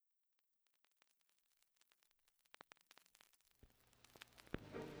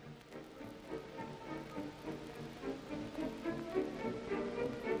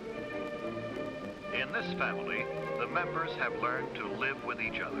In this family, the members have learned to live with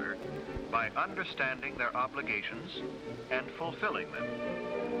each other by understanding their obligations and fulfilling them.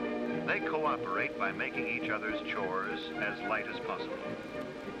 They cooperate by making each other's chores as light as possible.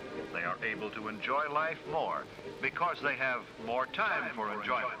 They are able to enjoy life more because they have more time for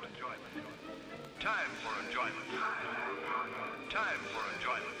enjoyment. Time for enjoyment. Time for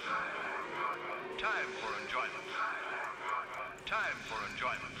enjoyment. Time for enjoyment. Time for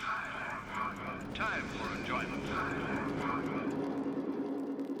enjoyment. Time for enjoyment.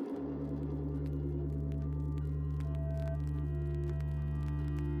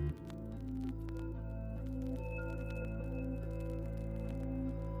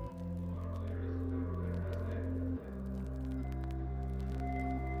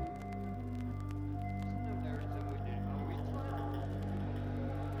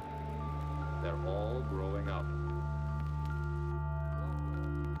 They're all growing up.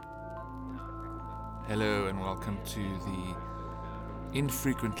 Hello and welcome to the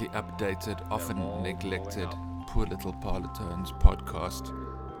infrequently updated, often neglected Poor Little Parlotones podcast.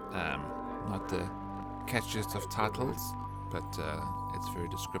 Not the catchiest of titles, but it's very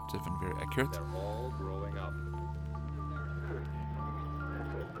descriptive and very accurate. They're all growing up.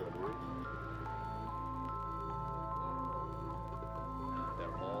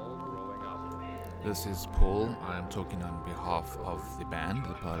 They're all growing up. This is Paul. I am talking on behalf of the band,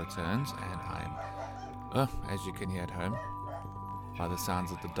 the Parlotones, and I'm, as you can hear at home, by the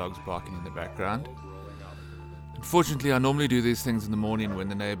sounds of the dogs barking in the background. Unfortunately, I normally do these things in the morning when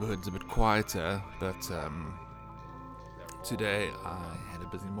the neighborhood's a bit quieter, but today I had a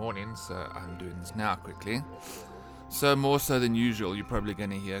busy morning, so I'm doing this now quickly. So more so than usual, you're probably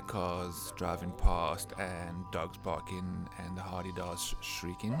going to hear cars driving past and dogs barking and the hardy-dars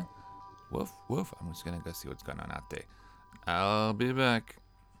shrieking. Woof, woof. I'm just going to go see what's going on out there. I'll be back.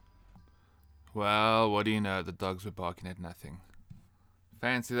 Well, what do you know? The dogs were barking at nothing.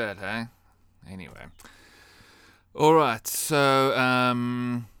 Fancy that, eh? Anyway. Alright, so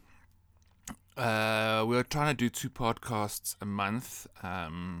we're trying to do 2 podcasts a month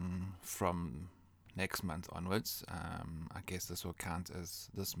from next month onwards. I guess this will count as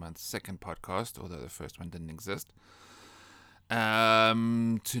this month's second podcast, although the first one didn't exist.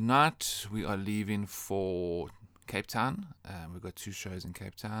 Tonight we are leaving for Cape Town. We've got 2 shows in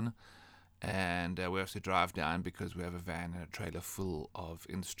Cape Town. And we have to drive down because we have a van and a trailer full of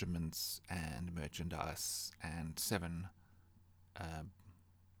instruments and merchandise and a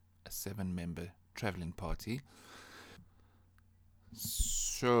 7-member traveling party.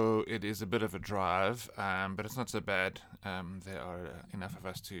 So it is a bit of a drive, but it's not so bad. There are enough of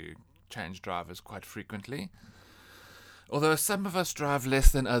us to change drivers quite frequently. Although some of us drive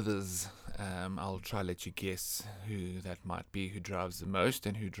less than others. I'll try to let you guess who that might be, who drives the most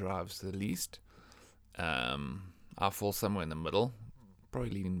and who drives the least. I'll fall somewhere in the middle, probably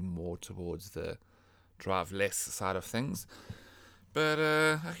leaning more towards the drive less side of things. But,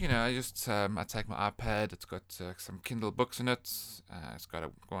 I take my iPad, it's got some Kindle books in it, it's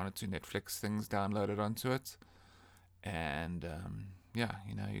got 1 or 2 Netflix things downloaded onto it. And, you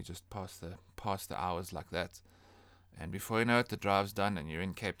just pass the hours like that. And before you know it, the drive's done and you're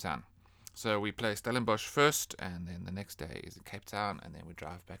in Cape Town. So we play Stellenbosch first, and then the next day is in Cape Town, and then we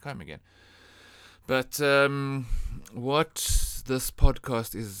drive back home again. But what this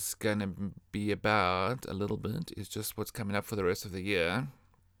podcast is going to be about a little bit is just what's coming up for the rest of the year,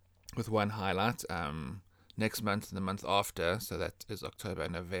 with one highlight. Next month and the month after, so that is October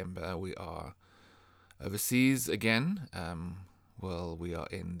and November, we are overseas again. We are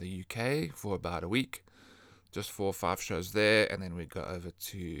in the UK for about a week. Just 4 or 5 shows there, and then we go over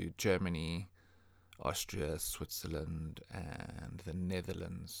to Germany, Austria, Switzerland, and the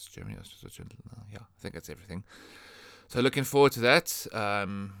Netherlands. Germany, Austria, Switzerland, I think that's everything. So looking forward to that.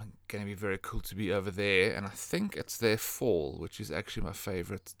 Going to be very cool to be over there, and I think it's their fall, which is actually my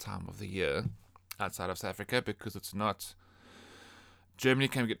favorite time of the year outside of South Africa, because it's not... Germany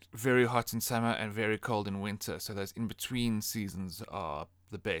can get very hot in summer and very cold in winter, so those in-between seasons are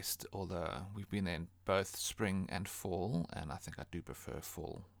the best, although we've been there in both spring and fall, and I think I do prefer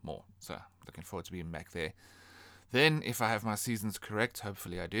fall more. So looking forward to being back there. Then, if I have my seasons correct,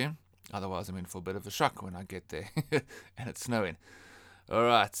 hopefully I do. Otherwise, I'm in for a bit of a shock when I get there and it's snowing.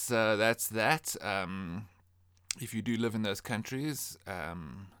 Alright, so that's that. If you do live in those countries,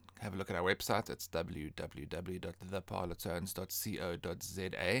 have a look at our website. It's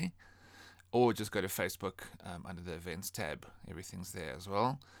www.theparlotones.co.za, or just go to Facebook under the events tab. Everything's there as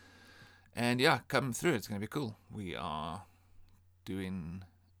well. And come through. It's going to be cool. We are doing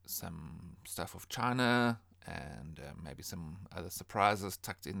some stuff of China and maybe some other surprises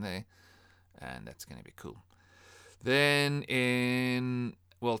tucked in there. and that's going to be cool. Then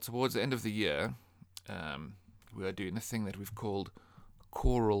towards the end of the year, we are doing a thing that we've called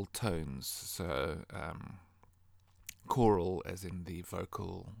choral tones. So choral as in the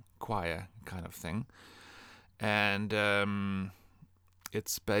vocal choir kind of thing. And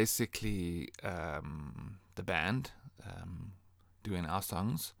it's basically the band doing our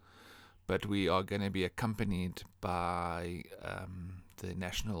songs, but we are going to be accompanied by the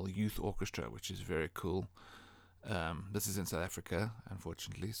National Youth Orchestra, which is very cool. This is in South Africa,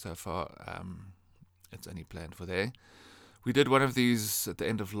 unfortunately. So far, it's only planned for there. We did one of these at the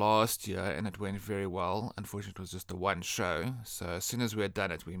end of last year, and it went very well. Unfortunately, it was just the one show. So as soon as we had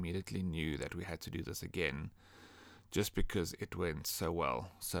done it, we immediately knew that we had to do this again, just because it went so well.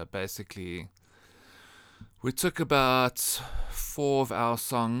 So basically, we took about 4 of our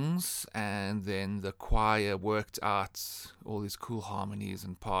songs, and then the choir worked out all these cool harmonies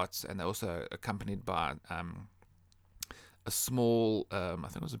and parts, and they're also accompanied by a small, I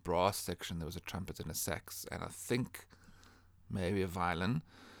think it was a brass section. There was a trumpet and a sax, and I think maybe a violin.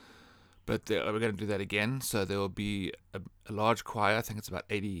 But we're going to do that again. So there will be a large choir. I think it's about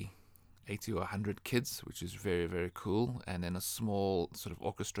 80 or 100 kids, which is very, very cool. And then a small sort of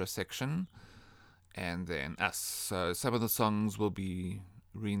orchestra section. And then us. So some of the songs will be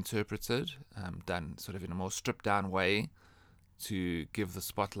reinterpreted, done sort of in a more stripped down way to give the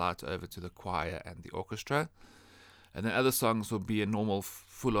spotlight over to the choir and the orchestra. And then other songs will be a normal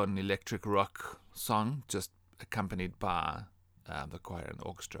full-on electric rock song, just accompanied by the choir and the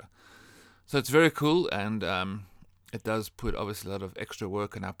orchestra. So it's very cool, and it does put obviously a lot of extra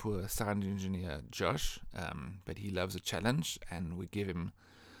work on our poor sound engineer Josh, but he loves a challenge, and we give him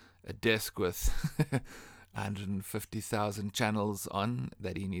a desk with 150,000 channels on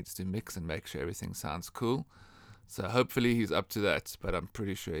that he needs to mix and make sure everything sounds cool. So hopefully he's up to that, but I'm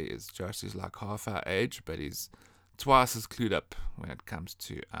pretty sure he is. Josh is like half our age, but he's twice as clued up when it comes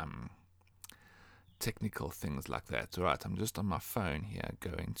to technical things like that. Alright, I'm just on my phone here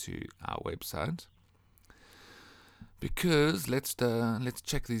going to our website, because let's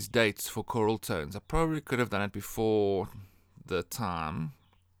check these dates for choral tones. I probably could have done it before the time,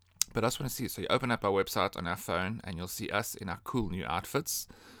 but I just want to see it. So you open up our website on our phone, and you'll see us in our cool new outfits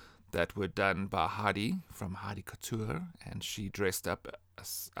that were done by Heidi from Heidi Couture, and she dressed up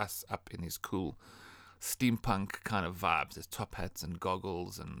us up in these cool steampunk kind of vibes. There's top hats and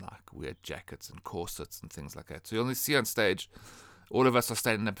goggles and like weird jackets and corsets and things like that. So you'll only see on stage, all of us are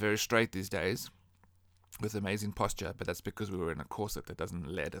standing up very straight these days with amazing posture, but that's because we were in a corset that doesn't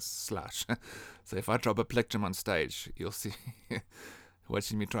let us slush. So if I drop a plectrum on stage, you'll see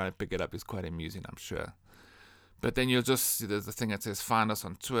watching me try to pick it up is quite amusing, I'm sure. But then you'll just see there's a thing that says find us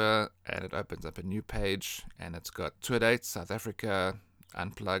on tour, and it opens up a new page, and it's got tour dates: South Africa,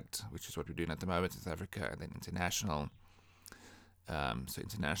 Unplugged, which is what we're doing at the moment in South Africa, and then international. So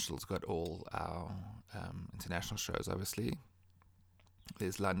international's got all our international shows, obviously.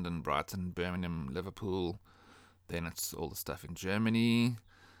 There's London, Brighton, Birmingham, Liverpool. Then it's all the stuff in Germany.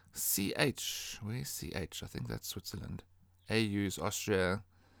 CH, where's CH? I think that's Switzerland. AU's Austria.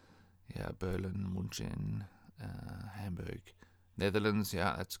 Yeah, Berlin, München, Hamburg, Netherlands.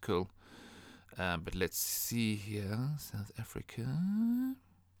 Yeah, that's cool. But let's see here, South Africa.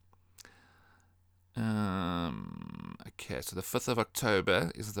 Okay, so the 5th of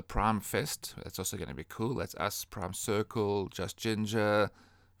October is the Prime Fest. That's also going to be cool. That's us, Prime Circle, Just Ginger,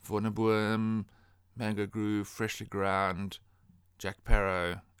 Vorneboom, Mango Groove, Freshly Ground, Jack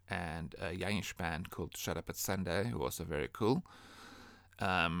Parrow, and a youngish band called Shut Up It's Sunday, who are also very cool.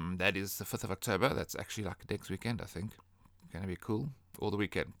 That is the 5th of October. That's actually like next weekend, I think. Going to be cool. All the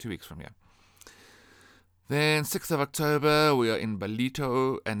weekend, 2 weeks from here. Then 6th of October, we are in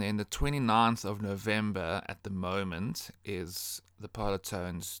Balito, and then the 29th of November at the moment is the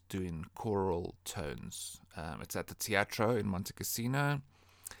Parlotones doing choral tones. It's at the Teatro in Monte Cassino.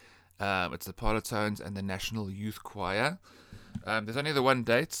 It's the Parlotones and the National Youth Choir. There's only the one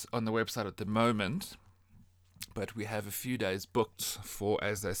date on the website at the moment, but we have a few days booked for,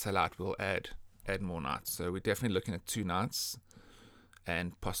 as they sell out, we'll add more nights. So we're definitely looking at 2 nights.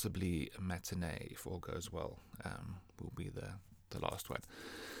 And possibly a matinee, if all goes well, will be the last one.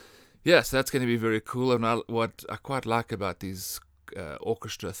 Yeah, so that's going to be very cool. And what I quite like about these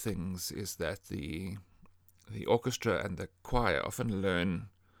orchestra things is that the orchestra and the choir often learn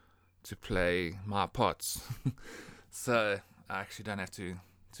to play my parts. So I actually don't have to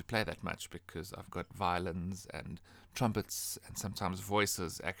play that much, because I've got violins and trumpets and sometimes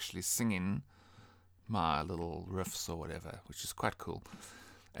voices actually singing my little riffs or whatever, which is quite cool.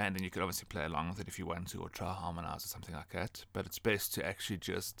 And then you can obviously play along with it if you want to, or try harmonize or something like that. But it's best to actually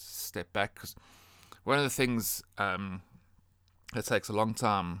just step back, because one of the things it takes a long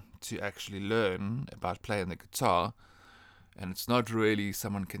time to actually learn about playing the guitar, and it's not really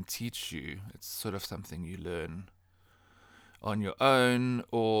someone can teach you. It's sort of something you learn on your own,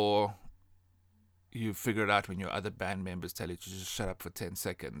 or you figure it out when your other band members tell you to just shut up for 10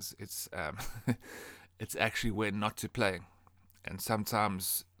 seconds. It's it's actually when not to play. And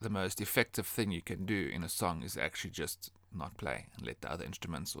sometimes the most effective thing you can do in a song is actually just not play and let the other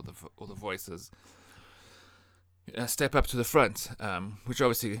instruments or the voices step up to the front, which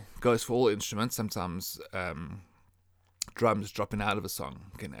obviously goes for all instruments. Sometimes drums dropping out of a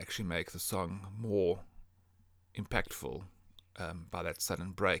song can actually make the song more impactful by that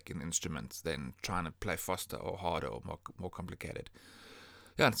sudden break in instruments than trying to play faster or harder or more complicated.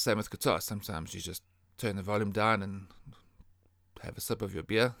 Yeah, and same with guitar. Sometimes you just turn the volume down and have a sip of your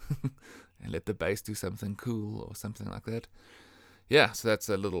beer and let the bass do something cool or something like that. Yeah, so that's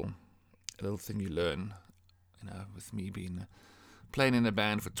a little thing you learn. With me being playing in a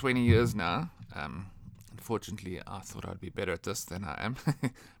band for 20 years now. Unfortunately, I thought I'd be better at this than I am,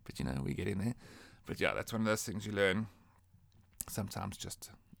 but we get in there. But yeah, that's one of those things you learn. Sometimes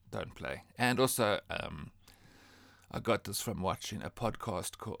just don't play. And also, I got this from watching a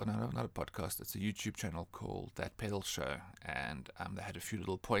podcast called, no, not a podcast, it's a YouTube channel called That Pedal Show, and they had a few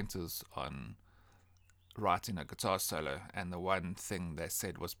little pointers on writing a guitar solo, and the one thing they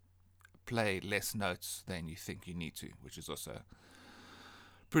said was play less notes than you think you need to, which is also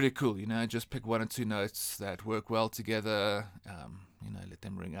pretty cool. Just pick one or two notes that work well together, let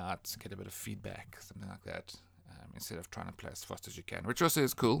them ring out, get a bit of feedback, something like that. Instead of trying to play as fast as you can, which also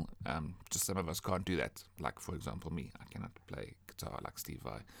is cool. Just some of us can't do that. Like, for example, me. I cannot play guitar like Steve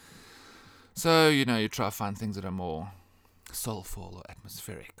Vai. So, you try to find things that are more soulful or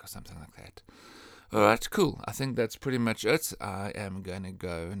atmospheric or something like that. Alright, cool. I think that's pretty much it. I am going to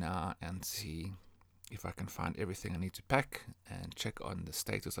go now and see if I can find everything I need to pack and check on the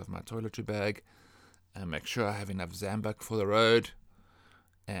status of my toiletry bag and make sure I have enough Zambuk for the road.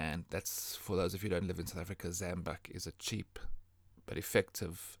 And that's, for those of you who don't live in South Africa, Zambuk is a cheap but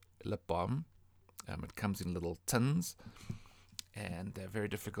effective lip balm. It comes in little tins, and they're very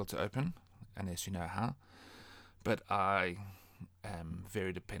difficult to open unless you know how. But I am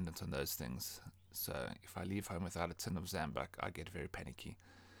very dependent on those things. So if I leave home without a tin of Zambuk, I get very panicky.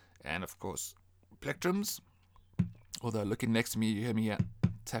 And of course, plectrums. Although looking next to me, you hear me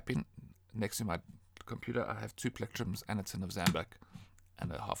tapping next to my computer, I have 2 plectrums and a tin of Zambuk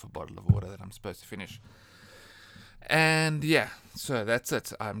and a half a bottle of water that I'm supposed to finish. And yeah, so that's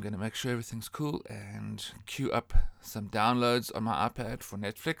it. I'm going to make sure everything's cool and queue up some downloads on my iPad for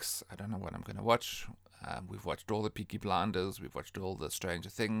Netflix. I don't know what I'm going to watch. We've watched all the Peaky Blinders. We've watched all the Stranger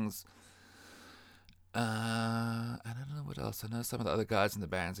Things. I don't know what else. I know some of the other guys in the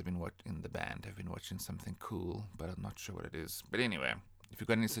band have been watching something cool, but I'm not sure what it is. But anyway, if you've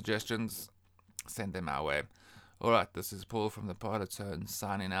got any suggestions, send them our way. Alright, this is Paul from the Parlourtone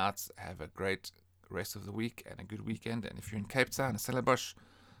signing out. Have a great rest of the week and a good weekend. And if you're in Cape Town, Stellenbosch,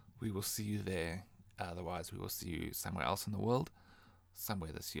 we will see you there. Otherwise, we will see you somewhere else in the world,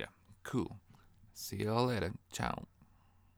 somewhere this year. Cool. See you all later. Ciao.